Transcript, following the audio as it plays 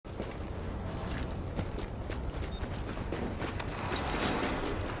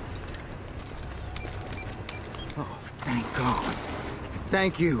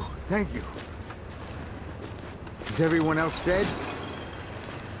Thank you. Thank you. Is everyone else dead?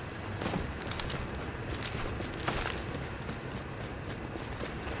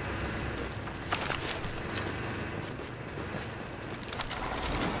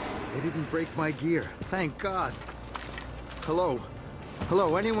 They didn't break my gear. Thank God. Hello?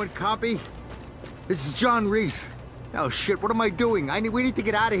 Hello, anyone copy? This is John Reese. Oh shit, what am I doing? We need to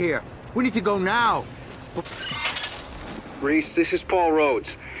get out of here. We need to go now. Reese, this is Paul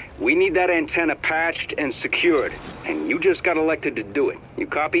Rhodes. We need that antenna patched and secured, and you just got elected to do it. You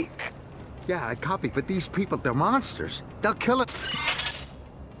copy? Yeah, I copy, but these people, they're monsters. They'll kill us.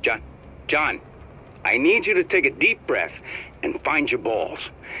 John, I need you to take a deep breath and find your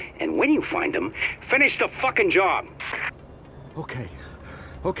balls. And when you find them, finish the fucking job. Okay,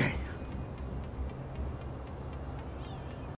 okay.